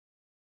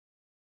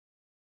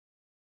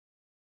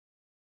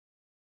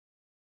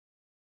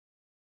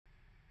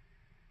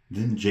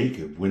Then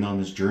Jacob went on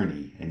his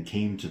journey and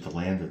came to the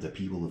land of the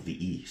people of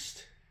the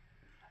east.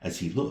 As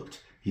he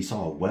looked, he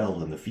saw a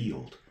well in the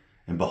field,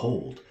 and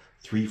behold,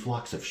 3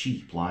 flocks of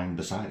sheep lying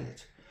beside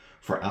it,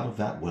 for out of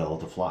that well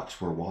the flocks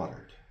were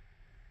watered.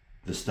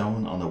 The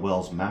stone on the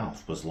well's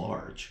mouth was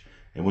large,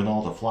 and when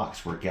all the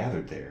flocks were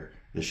gathered there,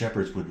 the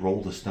shepherds would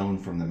roll the stone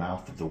from the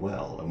mouth of the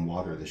well and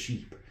water the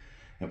sheep,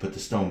 and put the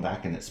stone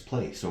back in its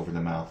place over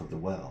the mouth of the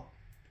well.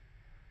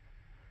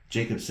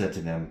 Jacob said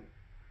to them,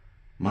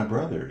 "My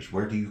brothers,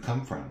 where do you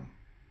come from?"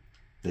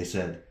 They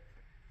said,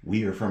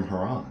 "We are from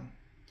Haran."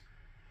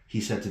 He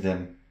said to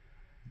them,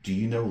 "Do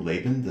you know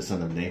Laban the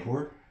son of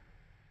Nahor?"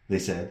 They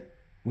said,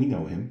 "We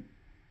know him."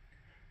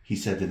 He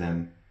said to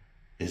them,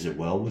 "Is it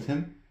well with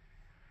him?"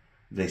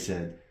 They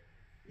said,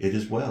 "It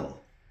is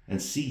well,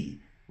 and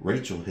see,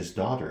 Rachel his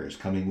daughter is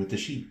coming with the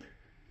sheep."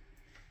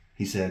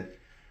 He said,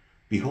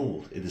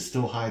 "Behold, it is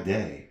still high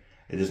day.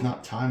 It is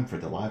not time for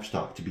the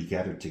livestock to be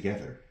gathered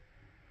together.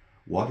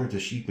 Water the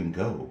sheep and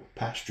go,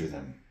 pasture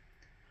them."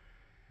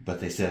 But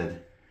they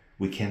said,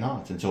 "We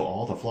cannot until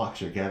all the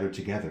flocks are gathered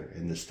together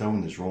and the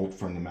stone is rolled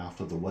from the mouth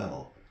of the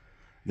well.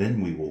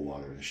 Then we will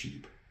water the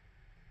sheep."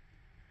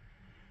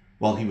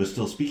 While he was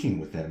still speaking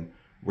with them,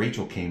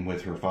 Rachel came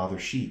with her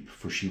father's sheep,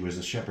 for she was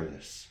a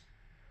shepherdess.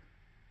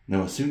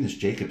 Now as soon as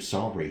Jacob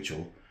saw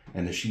Rachel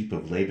and the sheep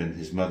of Laban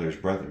his mother's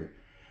brother,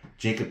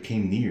 Jacob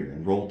came near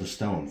and rolled the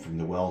stone from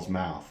the well's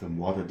mouth and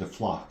watered the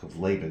flock of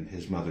Laban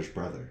his mother's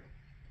brother.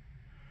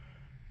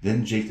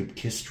 Then Jacob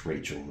kissed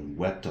Rachel and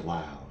wept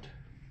aloud.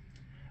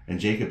 And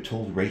Jacob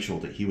told Rachel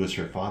that he was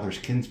her father's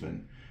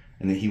kinsman,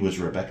 and that he was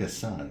Rebekah's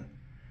son,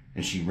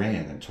 and she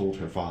ran and told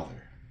her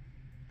father.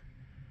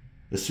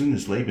 As soon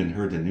as Laban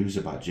heard the news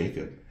about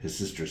Jacob, his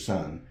sister's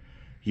son,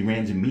 he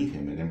ran to meet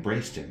him and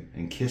embraced him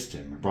and kissed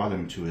him and brought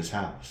him to his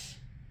house.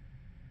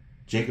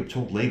 Jacob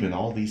told Laban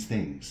all these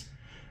things,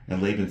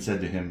 and Laban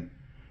said to him,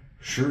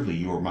 "Surely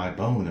you are my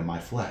bone and my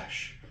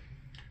flesh."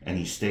 And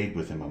he stayed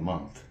with him a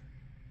month.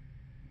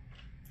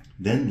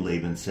 Then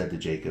Laban said to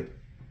Jacob,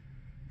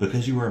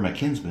 "Because you are my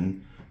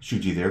kinsman,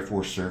 should you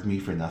therefore serve me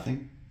for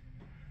nothing?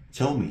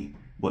 Tell me,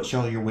 what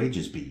shall your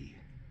wages be?"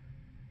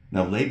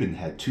 Now Laban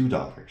had 2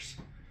 daughters.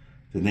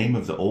 The name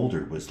of the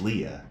older was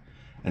Leah,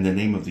 and the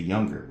name of the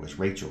younger was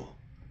Rachel.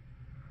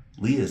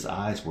 Leah's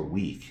eyes were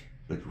weak,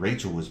 but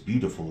Rachel was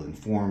beautiful in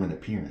form and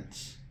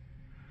appearance.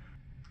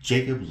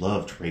 Jacob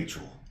loved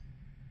Rachel,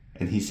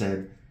 and he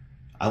said,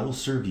 "I will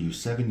serve you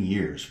 7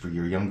 years for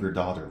your younger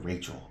daughter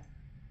Rachel."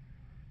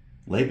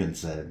 Laban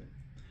said,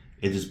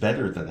 "It is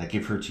better that I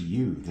give her to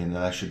you than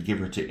that I should give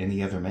her to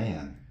any other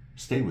man.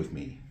 Stay with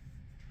me."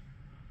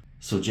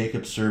 So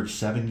Jacob served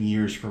 7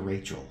 years for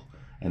Rachel,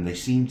 and they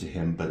seemed to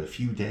him but a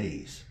few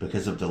days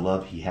because of the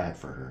love he had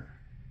for her.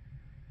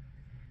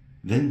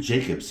 Then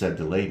Jacob said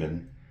to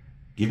Laban,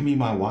 "Give me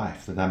my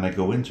wife, that I may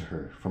go into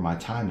her, for my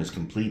time is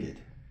completed."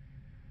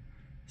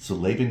 So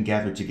Laban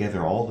gathered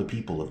together all the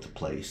people of the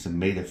place and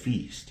made a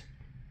feast.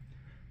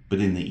 But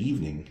in the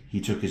evening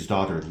he took his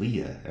daughter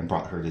Leah and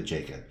brought her to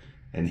Jacob,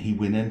 and he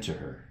went in to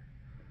her.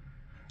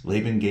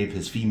 Laban gave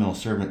his female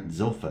servant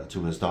Zilpah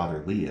to his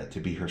daughter Leah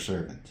to be her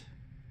servant.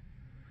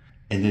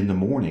 And in the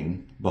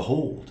morning,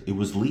 behold, it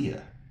was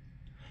Leah.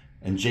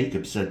 And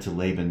Jacob said to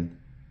Laban,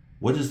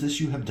 "What is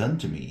this you have done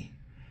to me?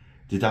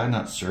 Did I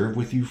not serve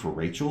with you for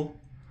Rachel?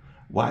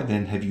 Why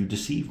then have you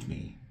deceived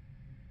me?"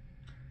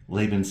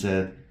 Laban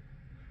said,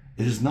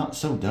 "It is not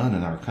so done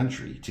in our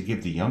country to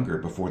give the younger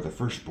before the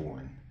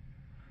firstborn.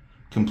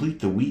 Complete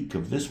the week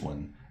of this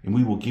one, and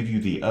we will give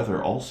you the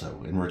other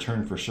also in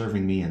return for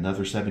serving me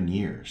another 7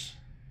 years."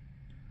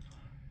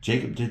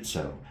 Jacob did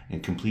so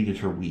and completed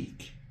her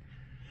week.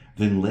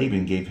 Then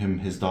Laban gave him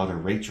his daughter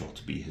Rachel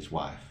to be his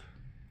wife.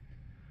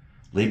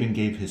 Laban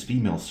gave his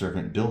female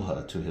servant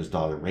Bilhah to his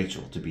daughter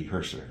Rachel to be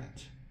her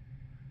servant.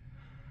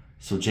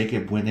 So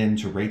Jacob went in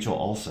to Rachel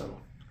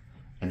also,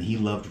 and he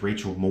loved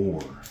Rachel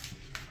more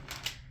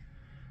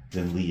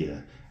than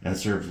Leah, and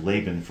served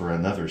Laban for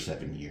another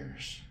 7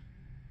 years.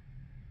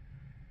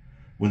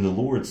 When the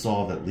Lord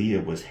saw that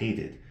Leah was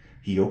hated,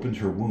 he opened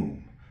her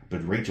womb,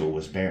 but Rachel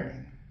was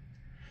barren.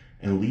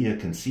 And Leah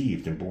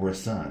conceived and bore a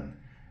son,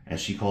 and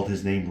she called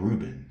his name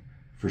Reuben,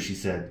 for she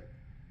said,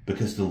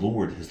 "Because the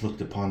Lord has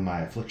looked upon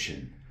my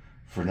affliction,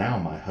 for now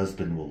my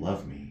husband will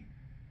love me."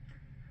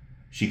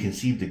 She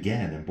conceived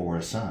again and bore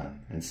a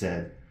son, and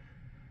said,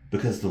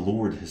 "Because the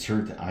Lord has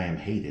heard that I am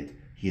hated,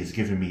 he has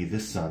given me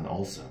this son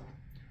also."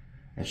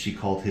 And she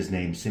called his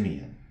name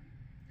Simeon.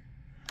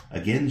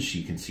 Again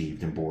she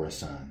conceived and bore a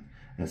son,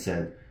 and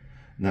said,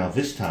 "Now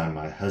this time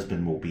my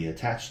husband will be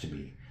attached to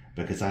me,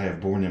 because I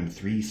have borne him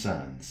 3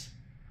 sons.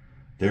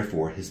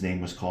 Therefore his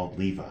name was called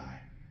Levi.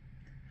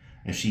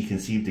 And she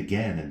conceived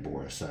again and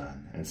bore a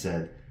son, and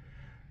said,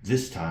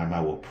 "This time I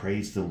will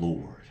praise the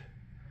Lord."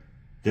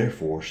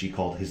 Therefore she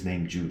called his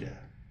name Judah.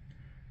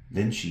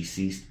 Then she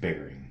ceased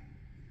bearing.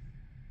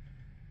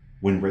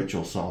 When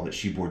Rachel saw that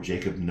she bore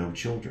Jacob no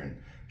children,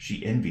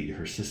 she envied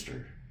her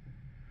sister.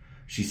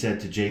 She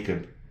said to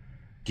Jacob,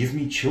 "Give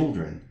me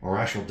children, or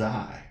I shall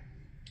die."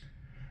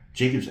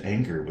 Jacob's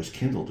anger was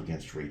kindled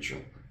against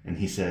Rachel, and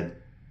he said,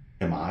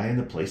 Am I in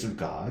the place of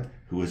God,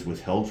 who has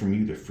withheld from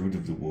you the fruit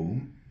of the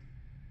womb?"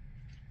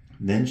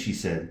 Then she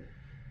said,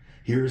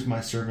 "Here is my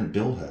servant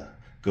Bilhah.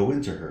 Go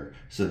into her,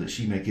 so that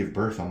she may give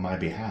birth on my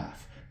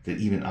behalf, that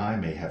even I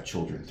may have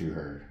children through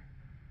her."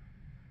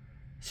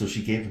 So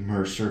she gave him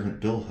her servant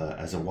Bilhah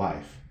as a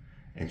wife,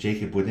 and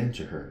Jacob went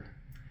into her.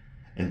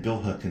 And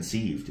Bilhah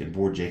conceived and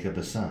bore Jacob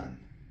a son.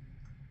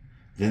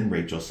 Then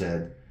Rachel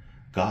said,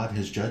 "God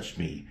has judged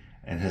me,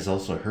 and has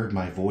also heard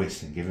my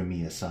voice and given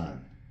me a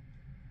son."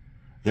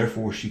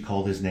 Therefore she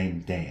called his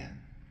name Dan.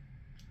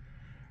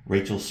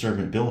 Rachel's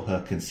servant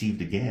Bilhah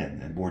conceived again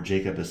and bore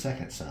Jacob a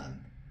second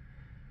son.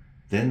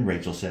 Then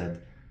Rachel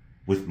said,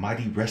 "With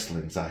mighty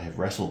wrestlings I have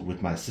wrestled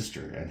with my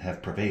sister and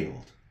have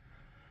prevailed."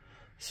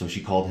 So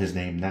she called his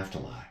name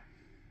Naphtali.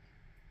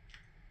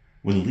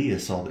 When Leah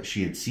saw that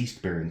she had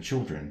ceased bearing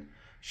children,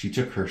 she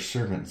took her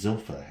servant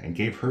Zilpah and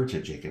gave her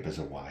to Jacob as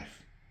a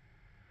wife.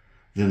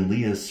 Then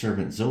Leah's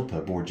servant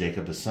Zilpah bore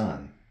Jacob a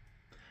son.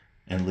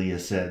 And Leah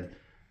said,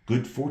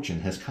 "Good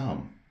fortune has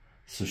come."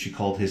 So she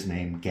called his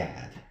name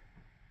Gad.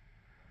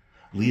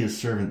 Leah's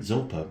servant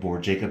Zilpah bore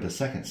Jacob a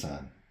second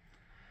son.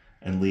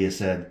 And Leah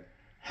said,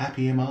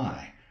 "Happy am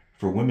I,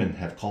 for women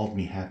have called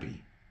me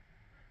happy."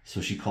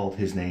 So she called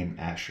his name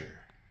Asher.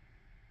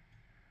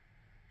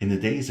 In the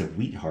days of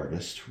wheat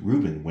harvest,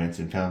 Reuben went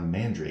and found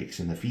mandrakes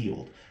in the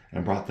field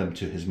and brought them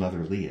to his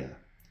mother Leah.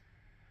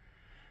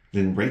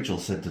 Then Rachel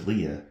said to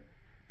Leah,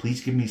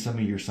 "Please give me some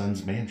of your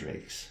son's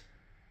mandrakes."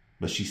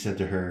 But she said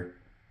to her,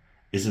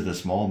 "Is it a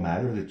small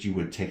matter that you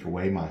would take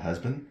away my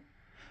husband?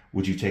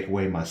 Would you take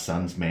away my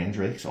son's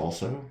mandrakes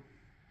also?"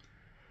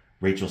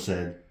 Rachel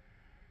said,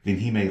 "Then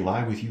he may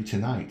lie with you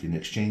tonight in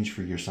exchange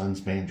for your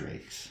son's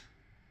mandrakes."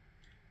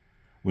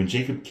 When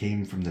Jacob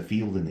came from the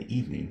field in the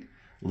evening,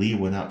 Leah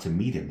went out to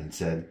meet him and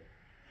said,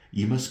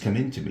 "You must come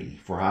in to me,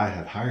 for I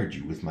have hired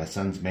you with my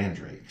son's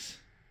mandrakes."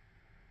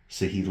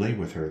 So he lay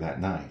with her that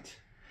night.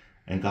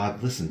 And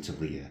God listened to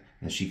Leah,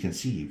 and she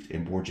conceived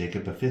and bore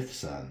Jacob a fifth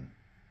son.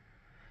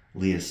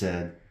 Leah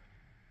said,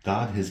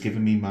 "God has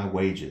given me my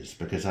wages,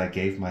 because I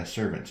gave my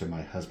servant to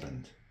my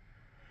husband."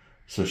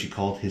 So she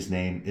called his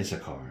name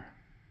Issachar.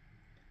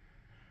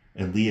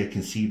 And Leah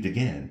conceived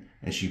again,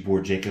 and she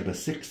bore Jacob a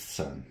sixth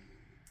son.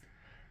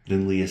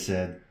 Then Leah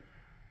said,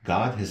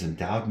 "God has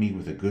endowed me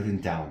with a good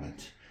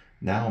endowment.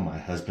 Now my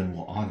husband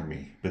will honor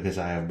me, because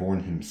I have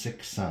borne him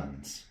 6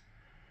 sons.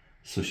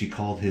 So she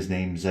called his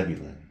name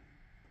Zebulun.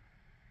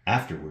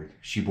 Afterward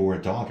she bore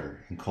a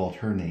daughter, and called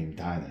her name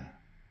Dinah.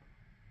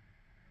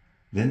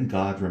 Then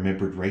God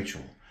remembered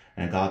Rachel,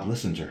 and God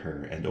listened to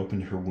her and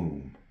opened her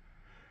womb.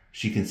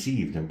 She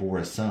conceived and bore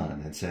a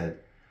son, and said,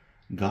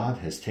 "God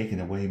has taken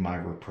away my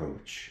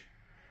reproach."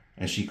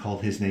 And she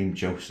called his name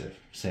Joseph,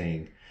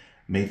 saying,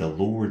 "May the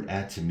Lord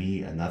add to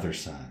me another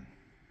son."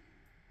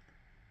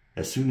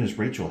 As soon as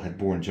Rachel had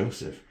borne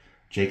Joseph,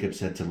 Jacob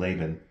said to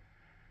Laban,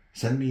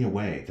 "Send me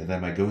away, that I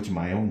may go to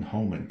my own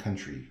home and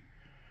country.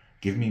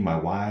 Give me my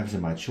wives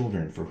and my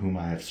children for whom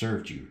I have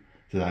served you,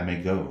 that I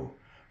may go,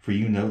 for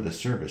you know the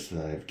service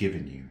that I have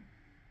given you."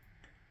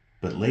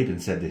 But Laban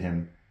said to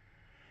him,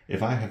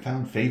 "If I have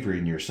found favor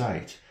in your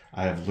sight,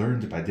 I have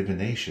learned by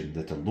divination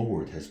that the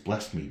Lord has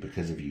blessed me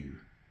because of you.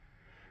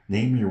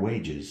 Name your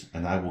wages,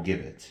 and I will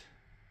give it."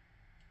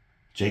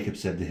 Jacob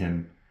said to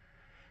him,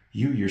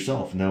 "You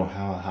yourself know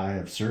how I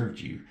have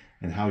served you,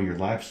 and how your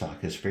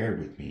livestock has fared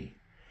with me.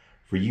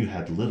 For you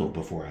had little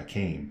before I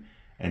came,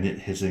 and it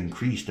has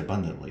increased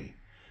abundantly,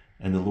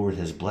 and the Lord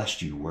has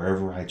blessed you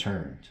wherever I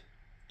turned.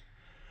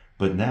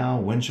 But now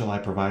when shall I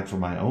provide for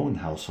my own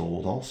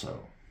household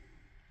also?"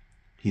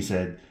 He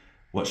said,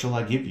 "What shall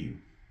I give you?"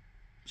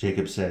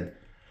 Jacob said,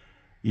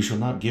 "You shall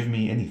not give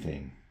me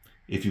anything.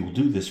 If you will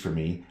do this for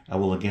me, I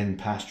will again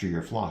pasture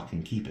your flock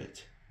and keep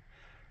it.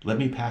 Let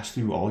me pass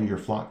through all your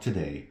flock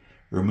today,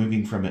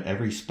 removing from it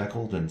every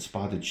speckled and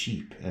spotted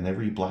sheep and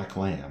every black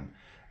lamb,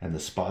 and the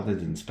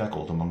spotted and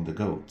speckled among the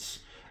goats,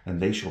 and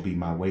they shall be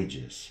my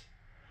wages.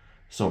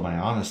 So my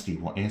honesty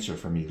will answer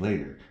for me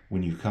later,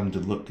 when you come to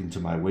look into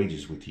my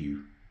wages with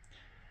you.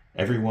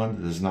 Every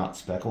one that is not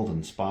speckled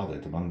and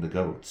spotted among the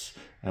goats,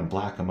 and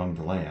black among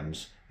the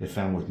lambs, if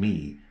found with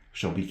me,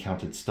 shall be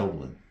counted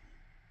stolen."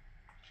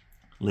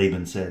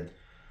 Laban said,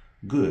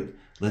 "Good,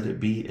 let it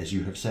be as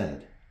you have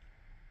said."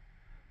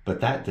 But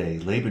that day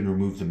Laban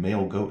removed the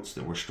male goats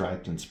that were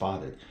striped and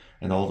spotted,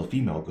 and all the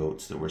female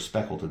goats that were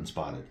speckled and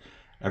spotted,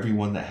 every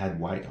one that had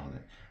white on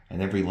it,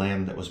 and every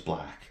lamb that was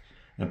black,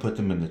 and put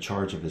them in the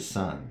charge of his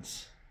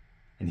sons.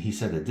 And he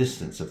set a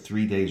distance of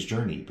 3 days'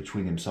 journey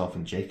between himself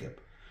and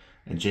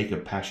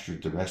Jacob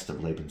pastured the rest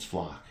of Laban's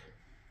flock.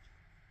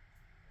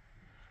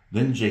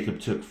 Then Jacob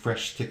took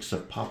fresh sticks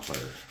of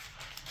poplar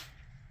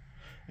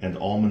and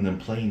almond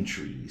and plane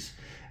trees,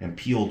 and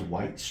peeled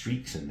white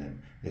streaks in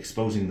them,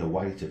 exposing the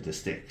white of the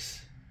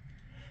sticks.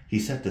 He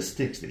set the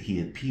sticks that he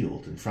had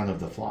peeled in front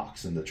of the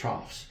flocks in the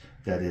troughs,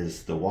 that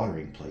is, the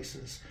watering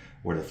places,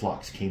 where the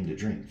flocks came to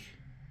drink.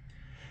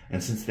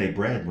 And since they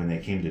bred when they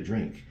came to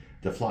drink,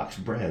 the flocks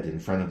bred in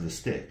front of the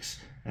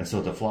sticks, and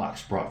so the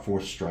flocks brought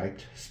forth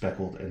striped,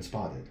 speckled, and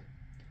spotted.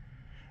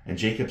 And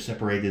Jacob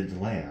separated the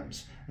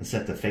lambs, and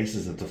set the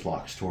faces of the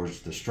flocks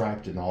towards the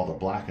striped and all the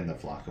black in the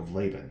flock of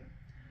Laban.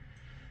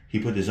 He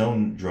put his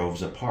own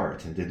droves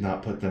apart, and did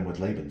not put them with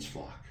Laban's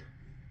flock.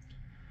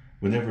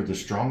 Whenever the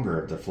stronger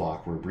of the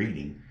flock were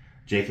breeding,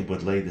 Jacob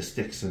would lay the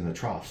sticks in the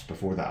troughs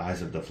before the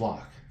eyes of the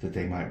flock, that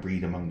they might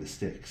breed among the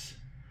sticks.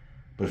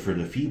 But for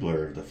the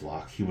feebler of the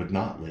flock he would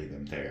not lay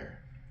them there.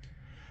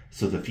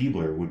 So the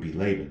feebler would be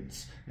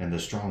Laban's, and the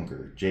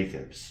stronger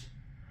Jacob's.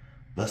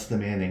 Thus the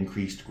man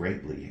increased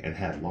greatly, and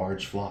had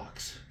large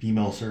flocks,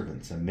 female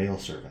servants and male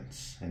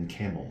servants, and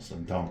camels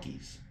and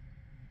donkeys.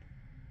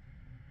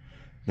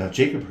 Now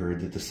Jacob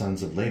heard that the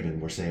sons of Laban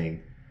were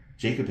saying,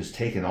 Jacob has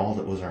taken all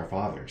that was our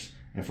father's,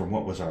 and from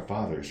what was our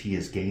father's he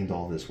has gained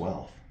all this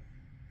wealth.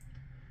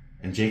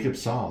 And Jacob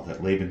saw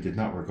that Laban did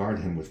not regard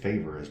him with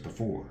favor as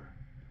before.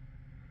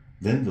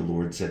 Then the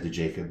Lord said to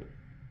Jacob,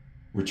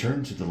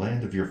 Return to the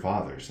land of your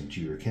fathers and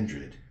to your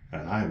kindred,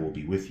 and I will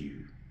be with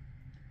you.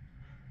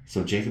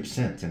 So Jacob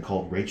sent and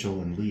called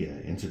Rachel and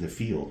Leah into the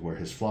field where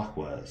his flock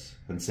was,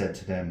 and said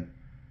to them,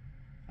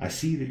 I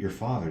see that your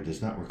father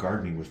does not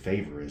regard me with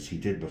favor as he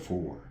did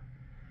before,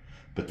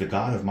 but the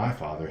God of my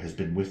father has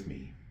been with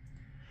me.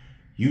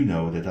 You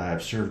know that I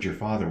have served your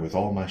father with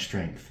all my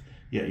strength,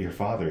 yet your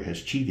father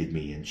has cheated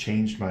me and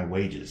changed my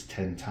wages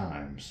 10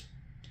 times.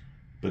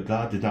 But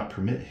God did not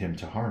permit him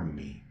to harm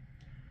me.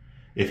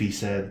 If he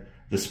said,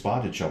 The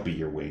spotted shall be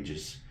your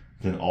wages,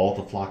 then all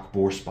the flock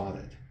bore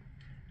spotted.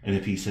 And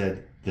if he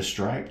said, The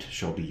striped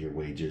shall be your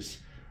wages,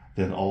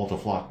 then all the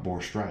flock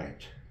bore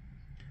striped.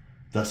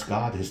 Thus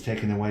God has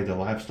taken away the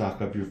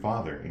livestock of your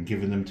father and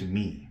given them to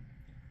me.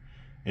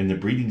 In the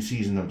breeding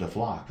season of the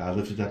flock I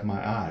lifted up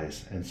my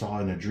eyes and saw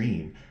in a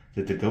dream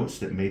that the goats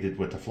that mated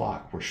with the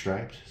flock were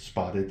striped,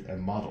 spotted,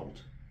 and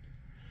mottled.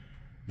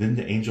 Then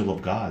the angel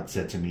of God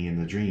said to me in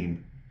the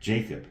dream,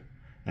 Jacob.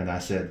 And I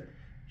said,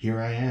 Here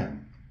I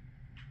am.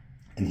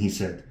 And he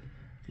said,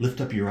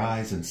 Lift up your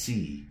eyes and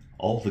see.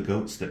 All the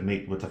goats that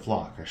mate with the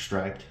flock are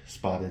striped,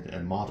 spotted,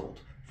 and mottled,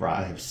 for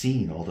I have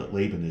seen all that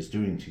Laban is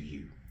doing to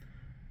you.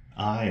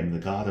 I am the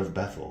God of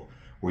Bethel,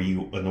 where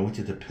you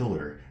anointed a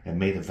pillar and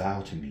made a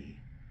vow to me.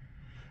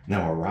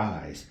 Now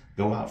arise,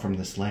 go out from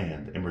this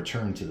land, and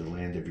return to the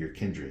land of your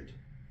kindred.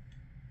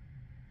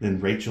 Then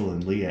Rachel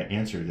and Leah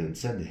answered and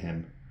said to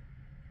him,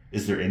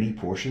 Is there any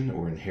portion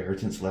or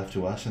inheritance left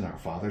to us in our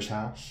father's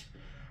house?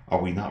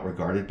 Are we not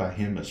regarded by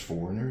him as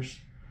foreigners?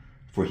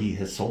 For he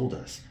has sold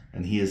us,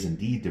 and he has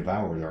indeed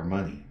devoured our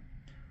money.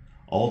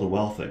 All the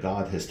wealth that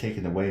God has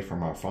taken away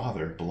from our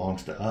father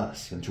belongs to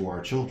us and to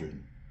our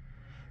children.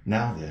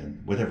 Now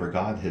then, whatever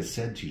God has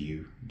said to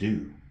you,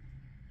 do.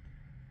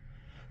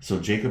 So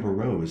Jacob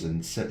arose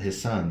and set his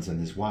sons and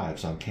his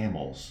wives on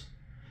camels.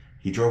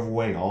 He drove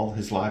away all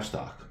his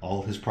livestock,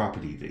 all his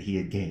property that he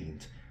had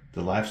gained,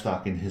 the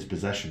livestock in his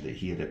possession that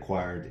he had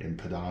acquired in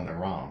Padan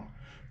Aram,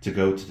 to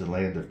go to the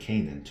land of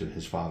Canaan to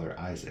his father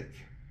Isaac.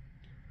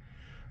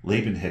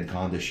 Laban had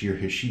gone to shear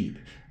his sheep,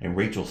 and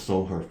Rachel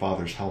stole her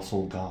father's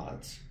household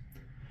gods.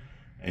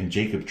 And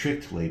Jacob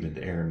tricked Laban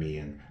the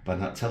Aramean by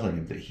not telling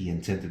him that he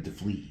intended to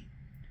flee.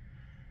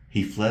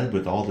 He fled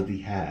with all that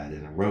he had,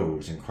 and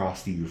arose and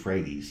crossed the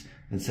Euphrates,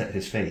 and set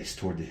his face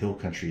toward the hill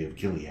country of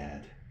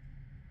Gilead.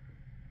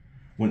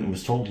 When it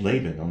was told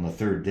Laban on the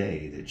 3rd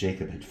day that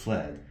Jacob had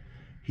fled,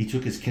 he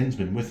took his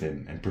kinsman with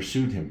him, and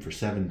pursued him for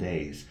 7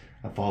 days,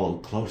 and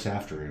followed close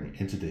after him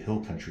into the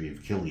hill country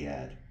of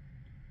Gilead.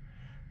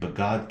 But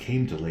God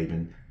came to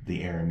Laban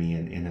the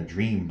Aramean in a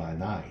dream by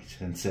night,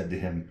 and said to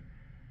him,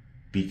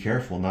 Be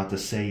careful not to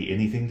say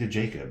anything to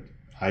Jacob,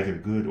 either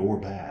good or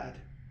bad.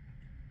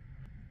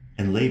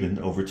 And Laban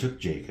overtook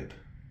Jacob.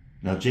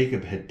 Now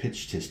Jacob had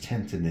pitched his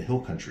tent in the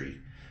hill country,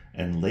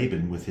 and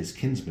Laban with his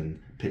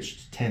kinsmen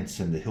pitched tents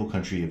in the hill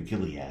country of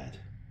Gilead.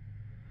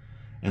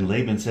 And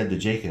Laban said to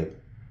Jacob,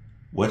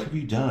 What have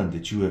you done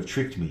that you have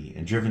tricked me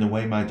and driven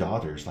away my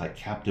daughters like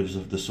captives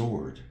of the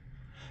sword?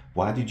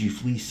 Why did you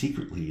flee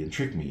secretly and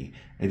trick me,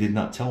 and did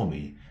not tell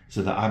me,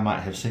 so that I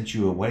might have sent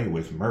you away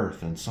with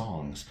mirth and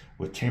songs,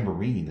 with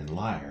tambourine and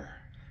lyre?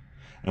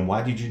 And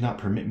why did you not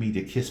permit me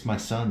to kiss my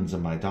sons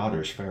and my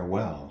daughters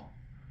farewell?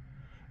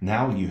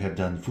 Now you have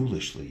done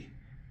foolishly.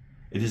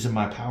 It is in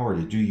my power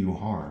to do you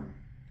harm.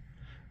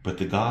 But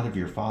the God of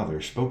your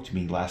father spoke to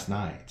me last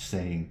night,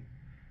 saying,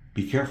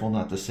 Be careful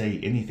not to say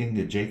anything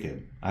to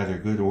Jacob, either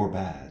good or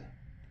bad.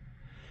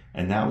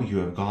 And now you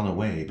have gone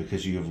away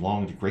because you have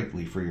longed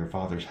greatly for your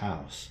father's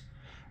house.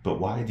 But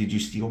why did you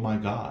steal my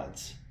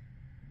gods?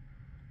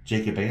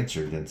 Jacob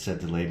answered and said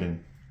to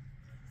Laban,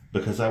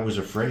 Because I was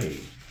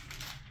afraid,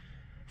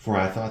 for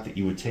I thought that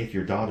you would take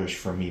your daughters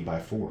from me by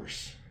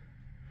force.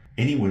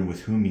 Anyone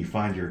with whom you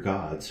find your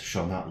gods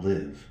shall not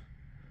live.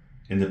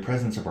 In the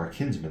presence of our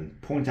kinsmen,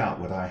 point out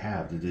what I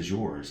have that is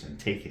yours, and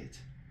take it.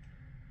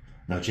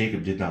 Now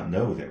Jacob did not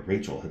know that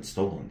Rachel had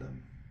stolen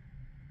them.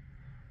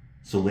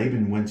 So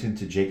Laban went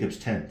into Jacob's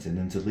tent, and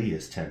into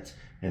Leah's tent,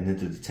 and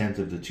into the tent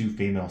of the 2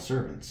 female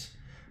servants,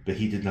 but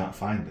he did not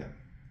find them.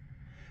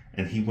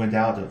 And he went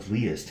out of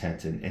Leah's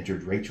tent and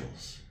entered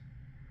Rachel's.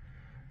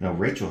 Now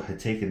Rachel had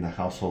taken the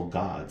household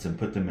gods and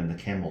put them in the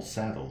camel's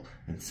saddle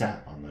and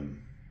sat on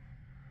them.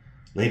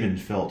 Laban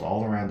felt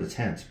all around the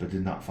tent, but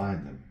did not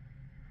find them.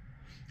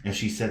 And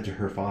she said to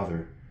her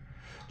father,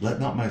 "Let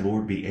not my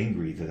lord be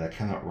angry that I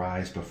cannot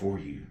rise before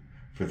you,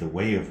 for the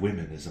way of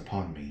women is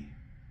upon me."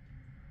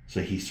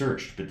 So he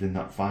searched, but did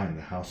not find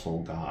the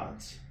household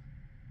gods.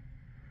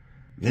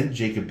 Then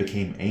Jacob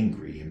became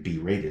angry and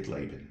berated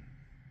Laban.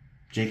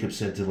 Jacob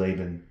said to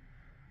Laban,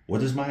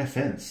 "What is my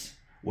offense?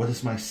 What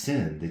is my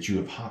sin that you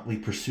have hotly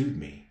pursued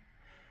me?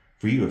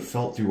 For you have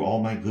felt through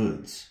all my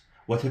goods.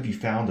 What have you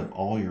found of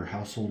all your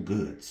household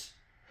goods?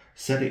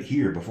 Set it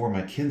here before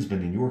my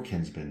kinsman and your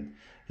kinsman,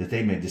 that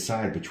they may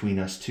decide between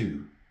us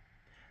two.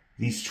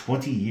 These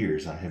 20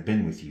 years I have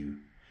been with you.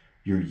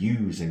 Your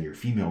ewes and your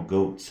female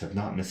goats have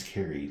not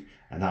miscarried,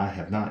 and I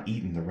have not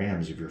eaten the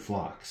rams of your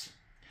flocks.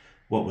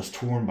 What was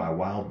torn by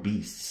wild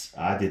beasts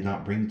I did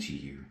not bring to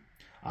you.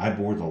 I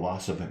bore the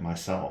loss of it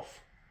myself.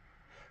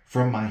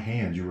 From my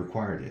hand you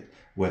required it,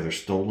 whether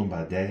stolen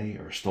by day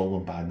or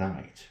stolen by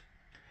night.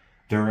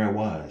 There I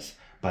was.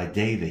 By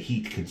day the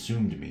heat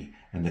consumed me,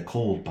 and the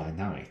cold by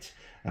night,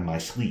 and my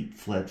sleep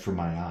fled from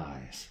my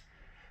eyes.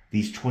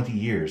 These 20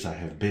 years I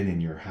have been in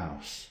your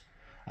house.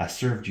 I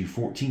served you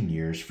 14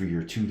 years for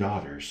your 2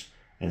 daughters,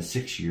 and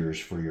 6 years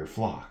for your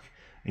flock,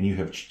 and you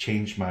have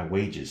changed my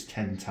wages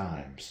 10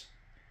 times.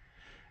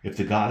 If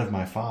the God of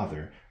my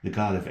father, the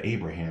God of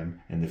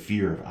Abraham, and the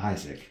fear of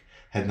Isaac,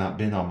 had not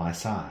been on my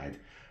side,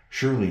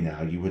 surely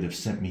now you would have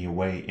sent me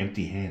away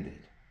empty-handed.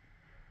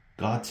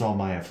 God saw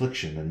my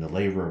affliction and the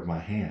labor of my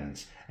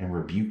hands, and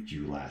rebuked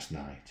you last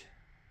night."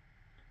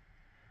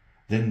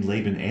 Then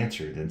Laban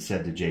answered and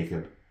said to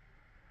Jacob,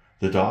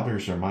 "The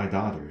daughters are my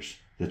daughters,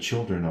 the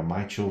children are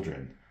my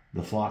children,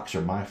 the flocks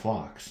are my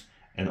flocks,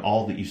 and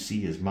all that you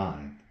see is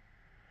mine.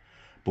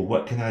 But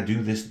what can I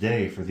do this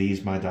day for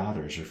these my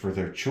daughters, or for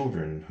their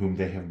children whom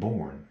they have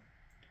borne?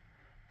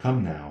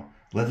 Come now,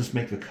 let us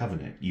make a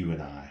covenant, you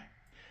and I,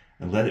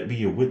 and let it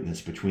be a witness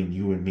between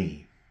you and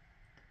me."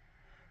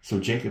 So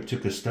Jacob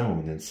took a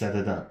stone and set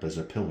it up as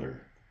a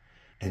pillar.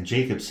 And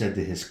Jacob said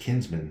to his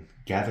kinsmen,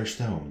 "Gather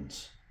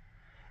stones."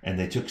 And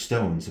they took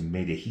stones and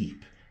made a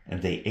heap,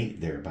 and they ate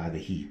there by the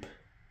heap.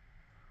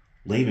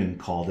 Laban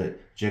called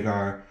it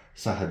Jegar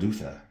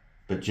Sahadutha,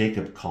 but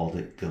Jacob called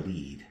it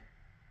Gilead.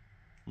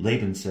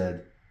 Laban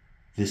said,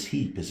 "This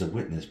heap is a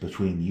witness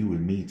between you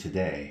and me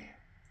today."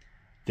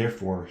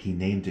 Therefore he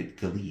named it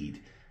Gilead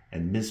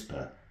and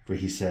Mizpah, for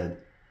he said,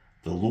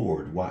 "The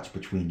Lord watch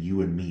between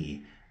you and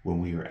me when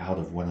we are out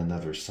of one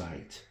another's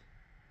sight.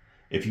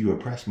 If you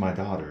oppress my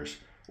daughters,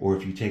 or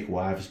if you take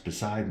wives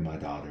beside my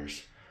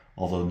daughters,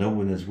 although no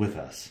one is with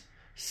us,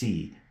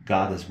 see,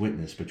 God is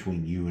witness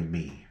between you and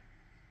me."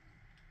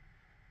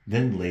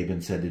 Then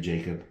Laban said to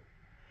Jacob,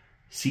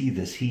 "See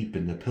this heap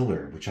and the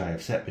pillar which I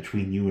have set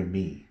between you and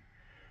me.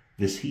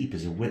 This heap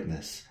is a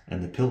witness,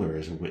 and the pillar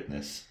is a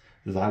witness,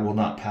 that I will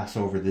not pass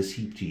over this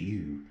heap to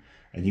you,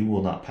 and you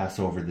will not pass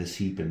over this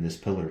heap and this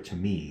pillar to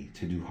me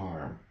to do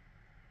harm.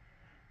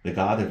 The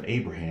God of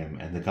Abraham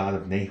and the God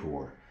of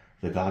Nahor,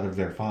 the God of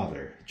their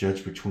father,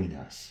 judge between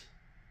us."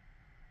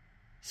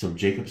 So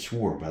Jacob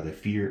swore by the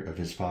fear of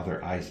his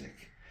father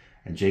Isaac,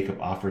 and Jacob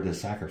offered a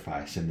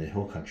sacrifice in the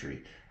hill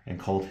country and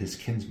called his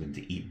kinsmen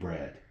to eat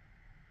bread.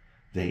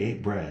 They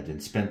ate bread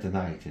and spent the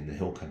night in the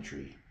hill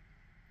country.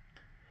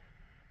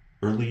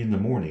 Early in the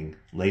morning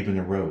Laban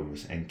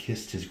arose and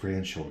kissed his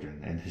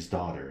grandchildren and his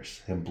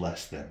daughters and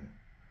blessed them.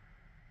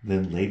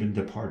 Then Laban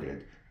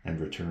departed and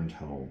returned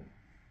home.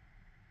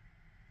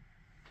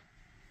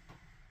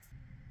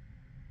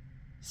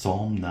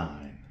 Psalm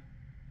 9.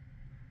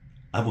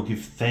 I will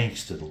give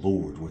thanks to the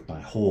Lord with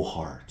my whole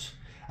heart.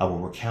 I will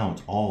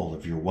recount all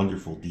of your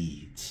wonderful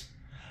deeds.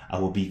 I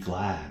will be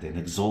glad and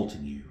exult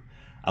in you.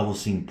 I will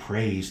sing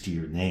praise to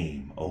your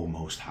name, O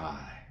Most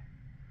High.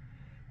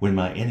 When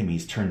my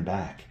enemies turn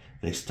back,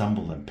 they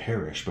stumble and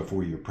perish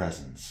before your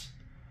presence.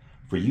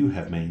 For you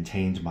have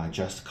maintained my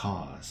just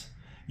cause.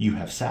 You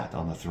have sat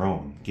on the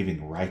throne,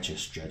 giving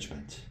righteous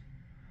judgment.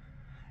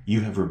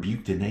 You have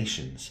rebuked the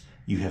nations.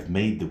 You have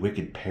made the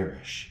wicked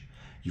perish.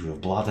 You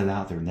have blotted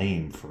out their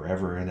name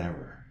forever and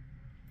ever.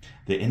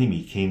 The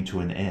enemy came to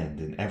an end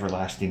in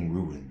everlasting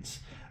ruins.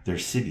 Their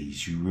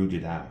cities you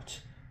rooted out.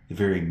 The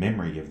very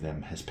memory of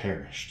them has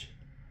perished.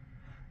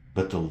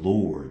 But the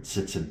Lord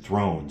sits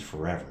enthroned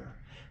forever.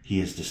 He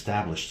has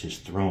established his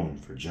throne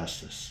for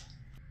justice.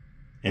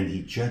 And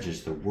he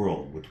judges the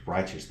world with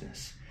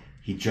righteousness.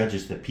 He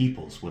judges the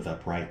peoples with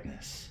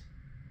uprightness.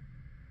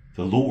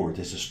 The Lord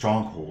is a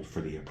stronghold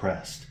for the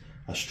oppressed,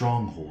 a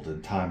stronghold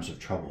in times of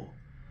trouble.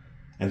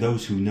 And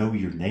those who know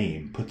your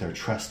name put their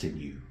trust in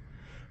you.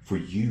 For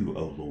you,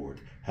 O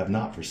Lord, have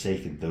not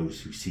forsaken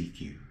those who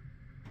seek you.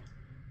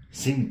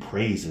 Sing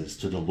praises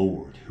to the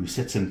Lord, who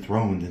sits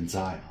enthroned in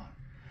Zion.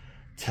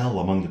 Tell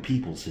among the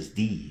peoples his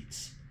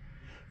deeds.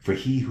 For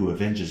he who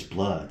avenges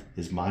blood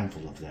is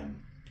mindful of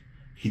them.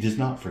 He does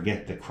not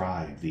forget the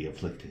cry of the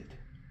afflicted.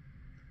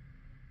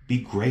 Be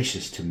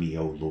gracious to me,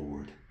 O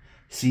Lord.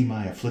 See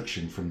my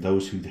affliction from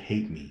those who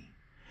hate me.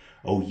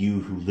 O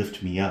you who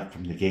lift me up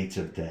from the gates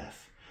of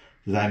death,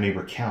 that I may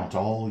recount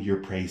all your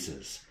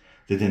praises,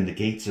 that in the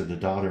gates of the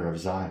daughter of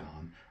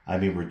Zion I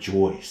may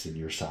rejoice in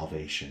your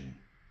salvation.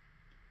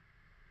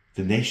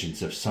 The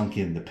nations have sunk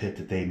in the pit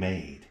that they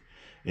made,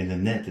 in the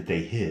net that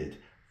they hid,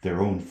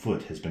 their own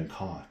foot has been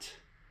caught.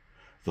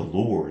 The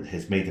Lord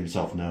has made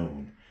himself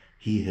known,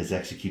 he has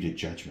executed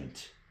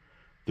judgment.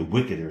 The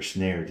wicked are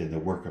snared in the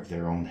work of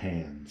their own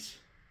hands.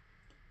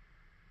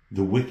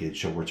 The wicked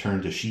shall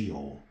return to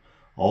Sheol,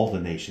 all the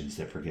nations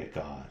that forget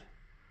God.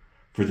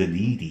 For the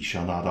needy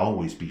shall not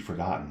always be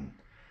forgotten,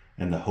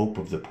 and the hope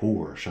of the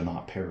poor shall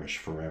not perish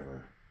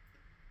forever.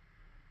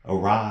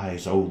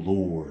 Arise, O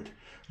Lord,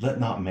 let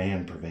not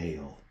man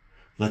prevail.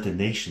 Let the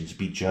nations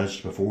be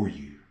judged before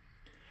you.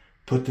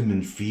 Put them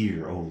in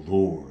fear, O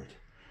Lord.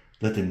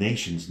 Let the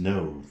nations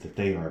know that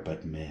they are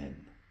but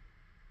men.